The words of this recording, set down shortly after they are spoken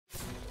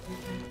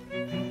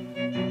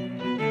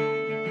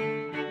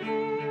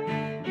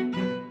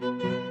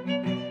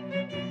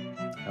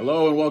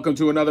Hello and welcome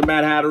to another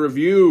Mad Hatter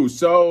review.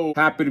 So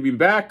happy to be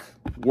back.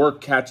 Work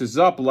catches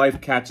up,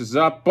 life catches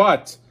up,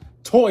 but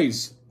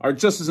toys are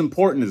just as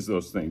important as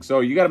those things. So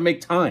you got to make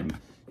time.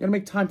 You got to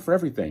make time for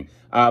everything.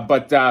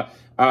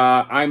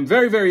 I'm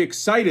very, very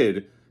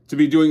excited to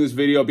be doing this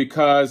video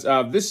because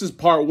this is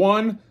part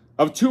one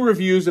of two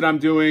reviews that I'm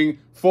doing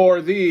for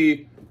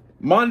the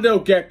Mondo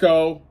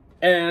Gecko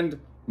and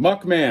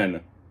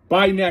Muckman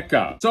by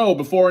NECA. So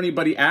before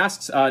anybody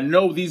asks,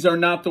 no, these are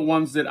not the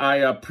ones that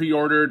I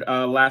pre-ordered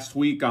last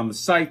week on the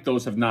site.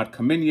 Those have not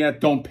come in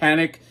yet. Don't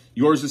panic.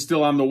 Yours is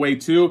still on the way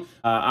too.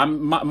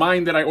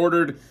 Mine that I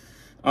ordered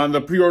on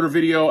the pre-order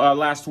video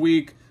last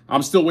week,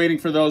 I'm still waiting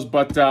for those,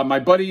 but my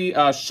buddy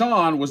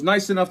Sean was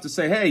nice enough to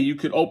say, hey, you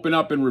could open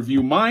up and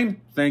review mine.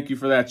 Thank you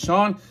for that,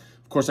 Sean.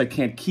 Of course, I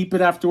can't keep it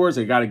afterwards.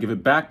 I got to give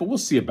it back, but we'll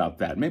see about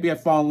that. Maybe I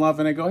fall in love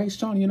and I go, hey,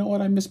 Sean, you know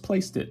what? I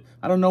misplaced it.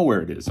 I don't know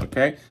where it is,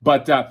 okay?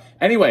 But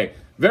anyway,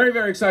 very,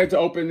 very excited to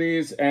open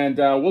these, and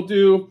we'll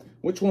do,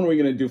 which one are we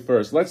going to do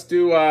first? Let's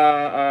do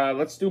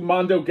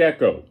Mondo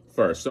Gecko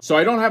first. So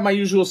I don't have my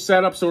usual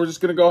setup, so we're just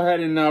going to go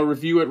ahead and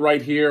review it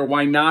right here.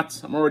 Why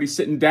not? I'm already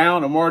sitting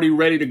down. I'm already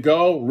ready to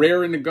go,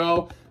 raring to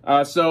go.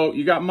 So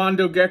you got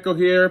Mondo Gecko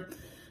here.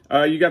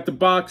 You got the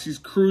box. He's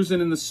cruising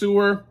in the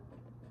sewer.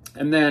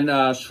 And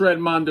then Shred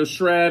Mondo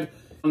Shred.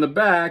 On the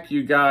back,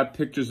 you got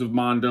pictures of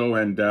Mondo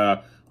and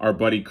our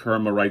buddy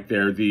Kerma right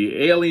there,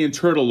 the alien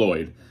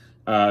turtleoid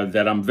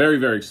that I'm very,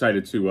 very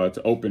excited to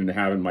open and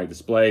have in my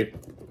display.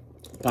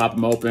 Pop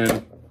them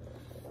open,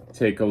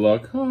 take a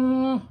look.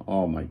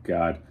 Oh my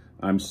God,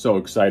 I'm so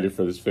excited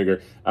for this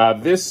figure.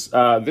 This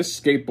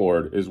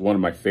skateboard is one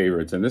of my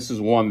favorites, and this is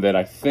one that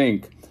I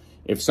think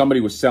if somebody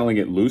was selling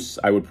it loose,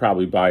 I would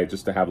probably buy it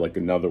just to have like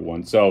another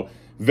one. So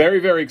very,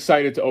 very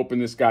excited to open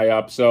this guy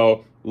up.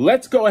 So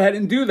let's go ahead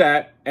and do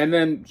that and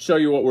then show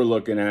you what we're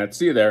looking at.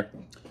 See you there.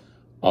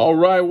 All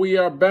right, we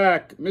are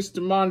back.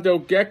 Mr. Mondo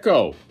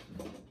Gecko.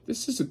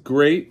 This is a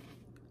great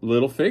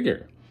little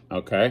figure.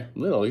 Okay,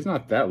 little. He's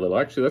not that little.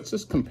 Actually, let's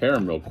just compare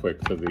him real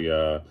quick to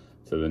the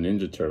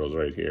Ninja Turtles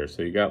right here.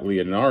 So you got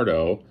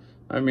Leonardo.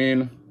 I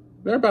mean,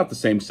 they're about the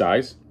same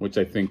size, which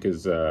I think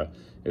is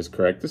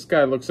correct. This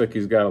guy looks like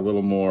he's got a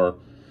little more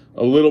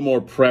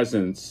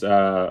presence.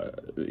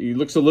 He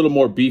looks a little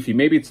more beefy.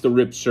 Maybe it's the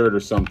ripped shirt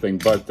or something,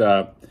 but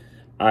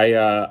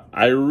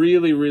I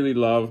really, really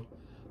love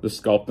the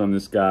sculpt on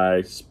this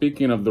guy.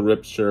 Speaking of the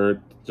ripped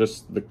shirt,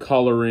 just the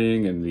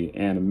coloring and the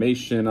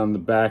animation on the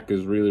back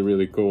is really,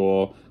 really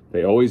cool.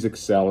 They always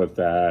excel at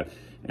that.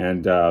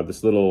 And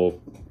this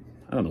little,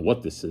 I don't know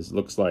what this is. It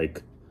looks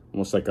like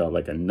almost like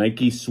a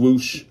Nike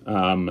swoosh,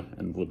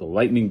 and with the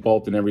lightning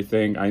bolt and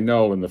everything. I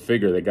know in the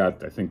figure they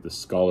got, I think, the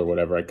skull or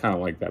whatever. I kind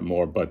of like that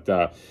more,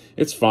 but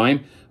it's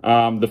fine.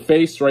 The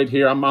face right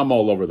here, I'm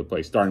all over the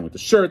place, starting with the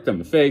shirt, then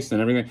the face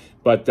and everything.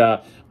 But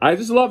I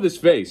just love this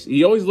face.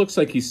 He always looks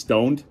like he's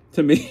stoned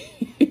to me.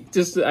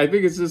 I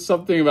think it's just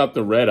something about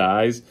the red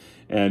eyes,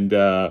 and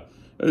this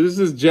is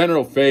his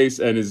general face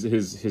and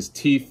his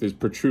teeth, his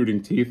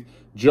protruding teeth.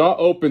 Jaw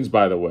opens,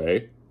 by the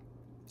way.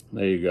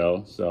 There you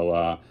go.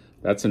 So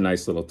that's a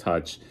nice little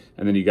touch.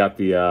 And then you got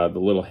the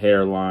little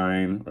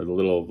hairline, or the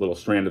little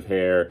strand of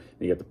hair.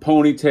 And you got the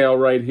ponytail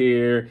right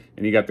here,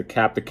 and you got the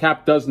cap. The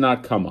cap does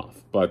not come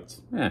off, but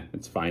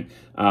it's fine.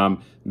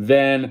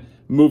 Then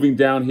moving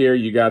down here,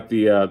 you got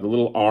the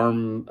little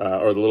arm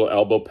or the little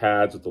elbow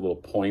pads with the little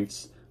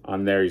points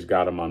on there. He's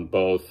got them on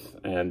both,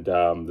 and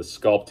the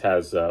sculpt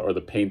has or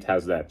the paint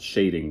has that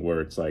shading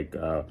where it's like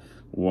the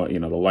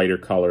lighter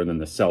color and then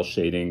the cell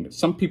shading.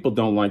 Some people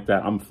don't like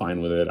that. I'm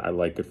fine with it. I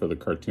like it for the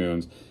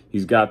cartoons.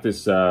 He's got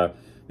this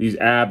these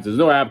abs. There's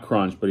no ab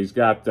crunch, but he's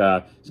got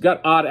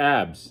odd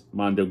abs.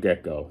 Mondo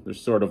Gecko. They're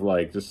sort of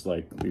like just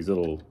like these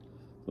little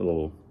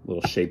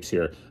shapes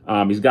here.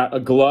 He's got a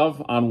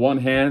glove on one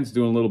hand. He's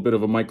doing a little bit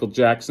of a Michael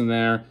Jackson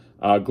there.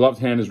 Gloved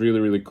hand is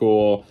really, really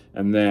cool.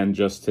 And then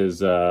just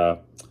his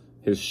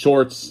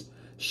shorts.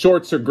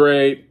 Shorts are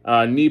great.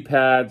 Knee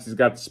pads. He's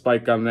got the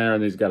spike on there,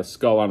 and he's got a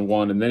skull on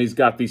one. And then he's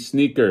got these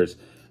sneakers,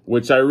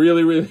 which I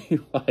really, really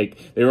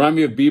like. They remind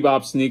me of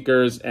Bebop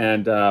sneakers,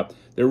 and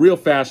they're real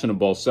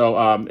fashionable. So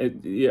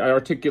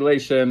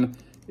articulation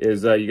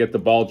is you get the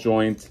ball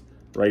joint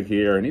right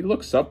here, and he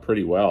looks up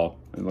pretty well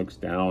and looks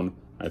down,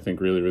 I think,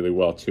 really, really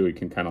well too. He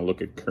can kind of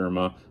look at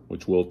Kerma,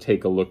 which we'll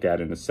take a look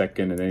at in a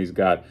second. And then he's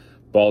got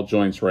ball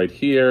joints right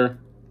here.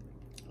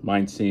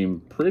 Mine seem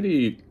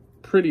pretty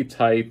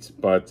tight,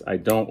 but I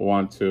don't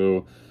want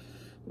to.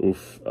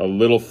 Oof, a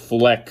little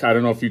fleck. I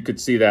don't know if you could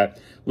see that.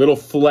 Little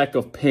fleck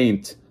of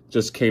paint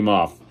just came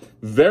off.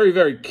 Very,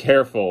 very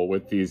careful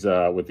with these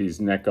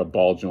NECA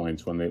ball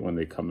joints when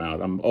they come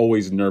out. I'm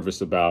always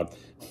nervous about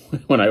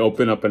when I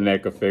open up a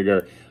NECA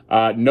figure.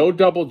 No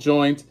double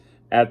joint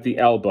at the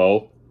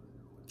elbow,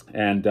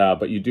 and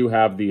but you do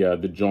have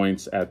the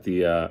joints at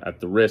the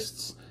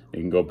wrists. You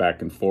can go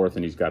back and forth,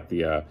 and he's got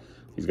the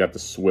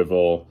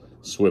swivel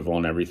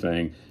and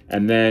everything.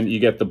 And then you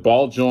get the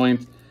ball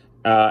joint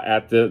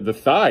at the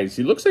thighs.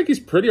 He looks like he's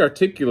pretty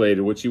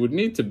articulated, which he would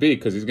need to be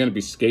because he's going to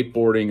be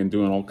skateboarding and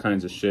doing all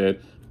kinds of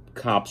shit.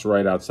 cops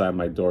right outside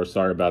my door.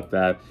 Sorry about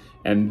that.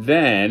 And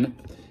then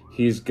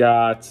he's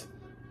got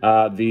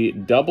the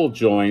double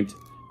joint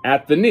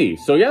at the knee.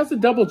 So he has the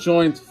double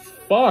joint.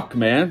 Fuck,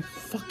 man.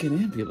 Fucking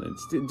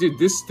ambulance. Dude,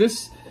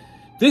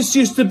 this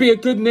used to be a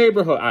good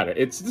neighborhood.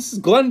 This is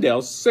Glendale,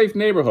 it's a safe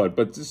neighborhood,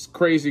 but this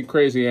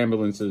crazy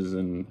ambulances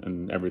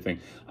and everything.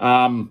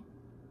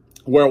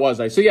 Where was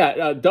I? So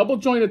yeah, double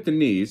joint at the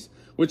knees,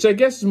 which I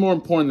guess is more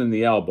important than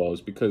the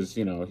elbows because,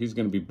 you know, he's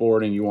going to be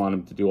boarding. You want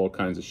him to do all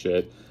kinds of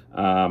shit.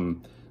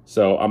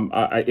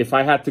 If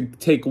I had to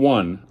take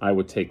one, I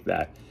would take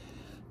that.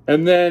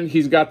 And then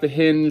he's got the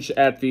hinge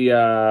at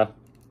the,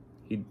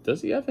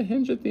 does he have a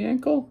hinge at the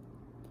ankle?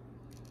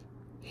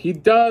 He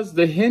does.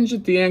 The hinge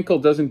at the ankle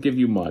doesn't give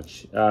you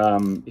much.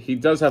 He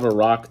does have a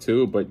rock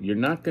too, but you're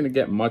not going to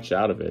get much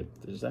out of it.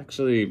 There's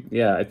actually,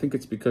 yeah, I think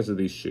it's because of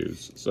these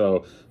shoes.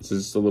 So this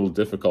is a little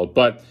difficult,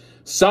 but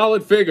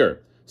solid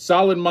figure.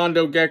 Solid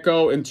Mondo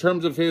Gecko. In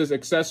terms of his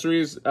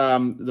accessories,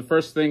 the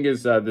first thing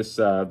is this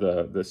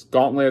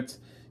gauntlet.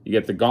 You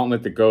get the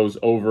gauntlet that goes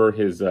over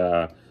his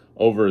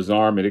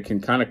arm, and it can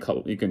kind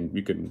of you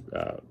can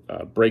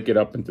break it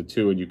up into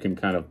two, and you can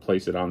kind of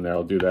place it on there.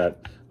 I'll do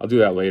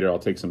that later. I'll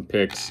take some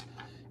pics.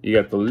 You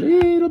got the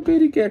little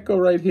bitty gecko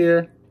right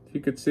here, if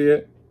you could see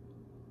it.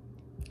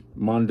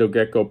 Mondo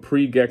Gecko,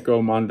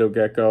 pre-Gecko Mondo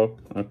Gecko.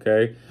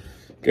 Okay,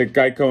 get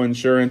Geico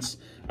insurance.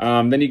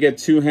 Then you get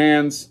two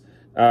hands.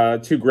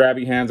 Two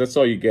grabby hands, that's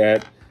all you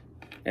get.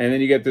 And then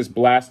you get this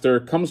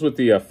blaster. Comes with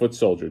the foot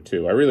soldier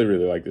too. I really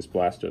like this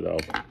blaster though.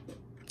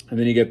 And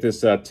then you get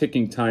this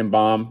ticking time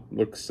bomb.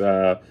 Looks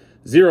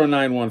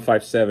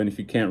 09157 if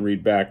you can't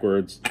read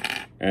backwards.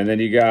 And then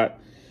you got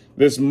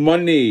this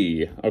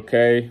money,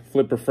 okay?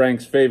 Flipper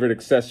Frank's favorite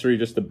accessory,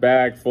 just a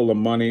bag full of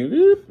money,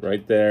 whoop,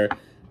 right there.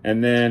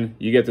 And then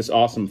you get this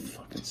awesome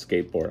fucking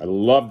skateboard. I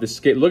love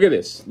this look at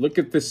this. Look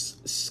at this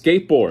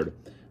skateboard,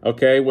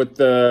 okay? With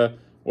the,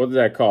 what is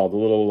that called? The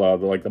little,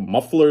 like the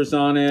mufflers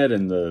on it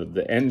and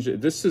the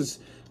engine. This is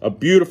a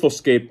beautiful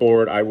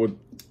skateboard. I would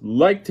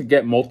like to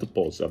get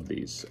multiples of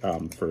these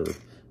for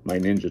my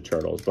Ninja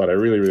Turtles, but I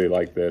really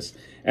like this.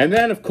 And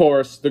then, of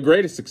course, the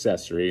greatest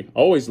accessory.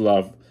 Always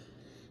love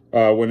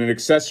when an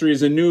accessory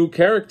is a new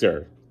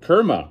character.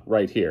 Kerma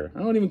right here. I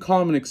don't even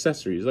call him an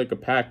accessory. He's like a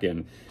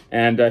pack-in.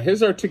 And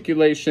his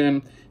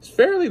articulation is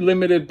fairly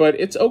limited, but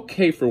it's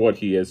okay for what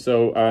he is.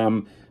 So,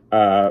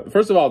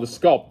 first of all, the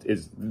sculpt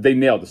is, they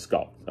nailed the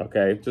sculpt,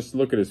 okay? Just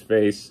look at his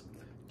face,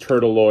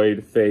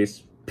 turtleoid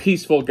face,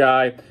 peaceful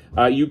guy.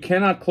 You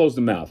cannot close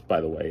the mouth,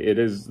 by the way. It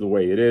is the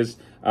way it is.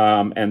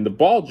 And the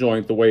ball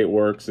joint, the way it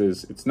works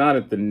is, it's not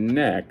at the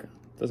neck.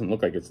 It doesn't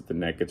look like it's at the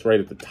neck. It's right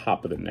at the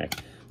top of the neck.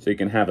 So you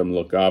can have him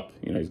look up.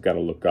 You know, he's got to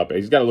look up.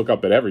 He's got to look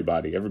up at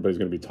everybody. Everybody's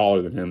going to be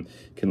taller than him.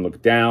 Can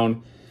look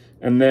down.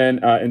 And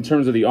then in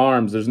terms of the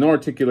arms, there's no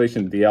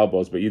articulation at the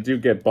elbows, but you do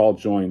get ball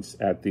joints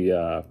at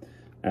the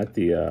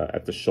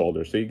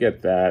shoulder. So you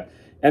get that.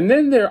 And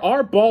then there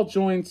are ball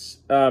joints,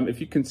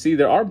 if you can see,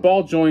 there are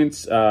ball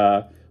joints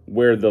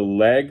where the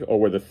leg or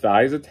where the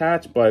thighs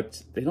attach,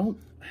 but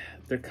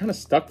they're kind of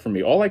stuck for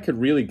me. All I could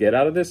really get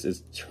out of this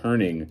is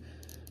turning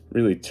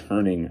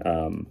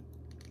them.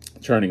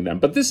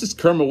 But this is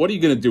Kerma. What are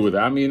you going to do with it?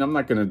 I mean, I'm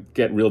not going to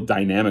get real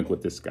dynamic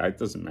with this guy. It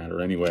doesn't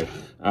matter anyway.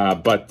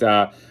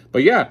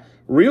 But yeah,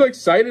 real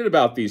excited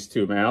about these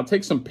two, man. I'll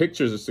take some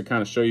pictures just to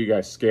kind of show you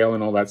guys scale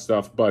and all that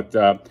stuff. But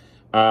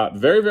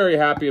very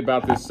happy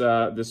about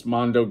this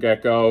Mondo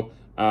Gecko.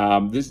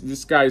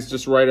 This guy's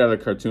just right out of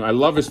the cartoon. I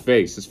love his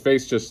face. His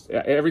face just,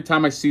 every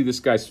time I see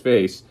this guy's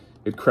face,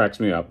 it cracks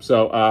me up.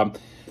 So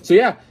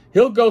yeah,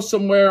 he'll go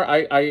somewhere.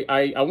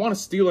 I want to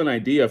steal an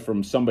idea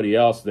from somebody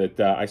else that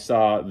I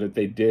saw that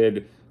they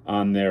did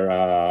on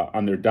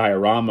their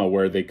diorama,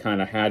 where they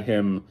kind of had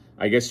him,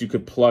 I guess you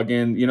could plug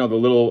in, you know, the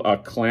little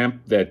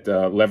clamp that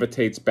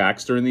levitates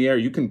Baxter in the air.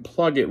 You can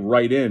plug it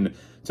right in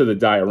to the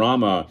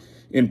diorama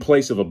in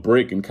place of a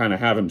brick and kind of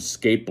have him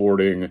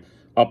skateboarding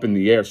up in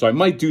the air. So I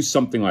might do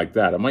something like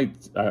that.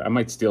 I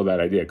might steal that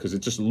idea because it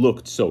just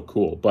looked so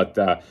cool. But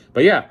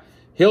yeah,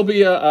 he'll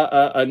be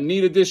a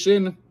neat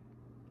addition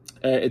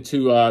to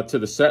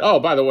the set.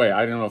 Oh, by the way,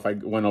 I don't know if I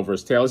went over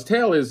his tail. His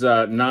tail is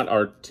not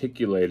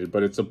articulated,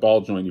 but it's a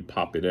ball joint. You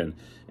pop it in,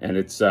 and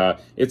it's a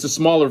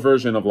smaller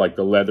version of like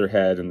the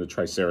Leatherhead and the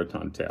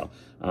Triceraton tail.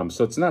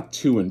 So it's not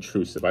too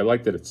intrusive. I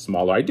like that it's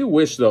smaller. I do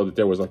wish though that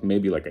there was like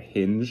maybe like a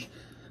hinge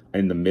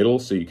in the middle,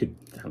 so you could,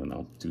 I don't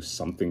know, do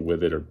something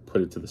with it or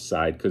put it to the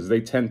side, because they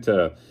tend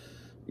to,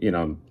 you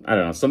know, I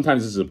don't know,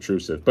 sometimes this is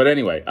obtrusive. But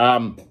anyway,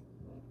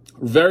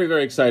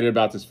 very excited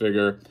about this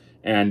figure.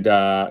 And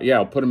yeah,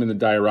 I'll put him in the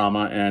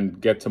diorama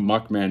and get to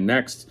Muckman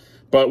next.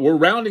 But we're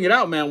rounding it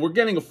out, man. We're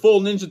getting a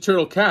full Ninja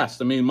Turtle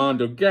cast. I mean,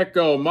 Mondo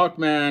Gecko,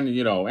 Muckman,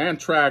 you know,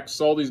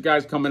 Anthrax, all these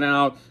guys coming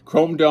out,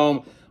 Chrome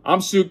Dome.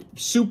 I'm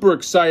super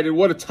excited.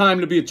 What a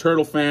time to be a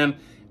Turtle fan.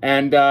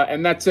 And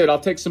that's it. I'll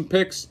take some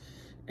pics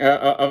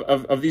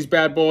of these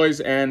bad boys,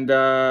 and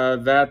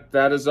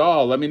that is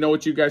all. Let me know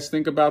what you guys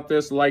think about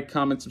this. Like,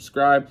 comment,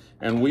 subscribe,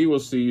 and we will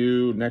see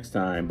you next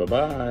time.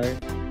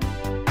 Bye-bye.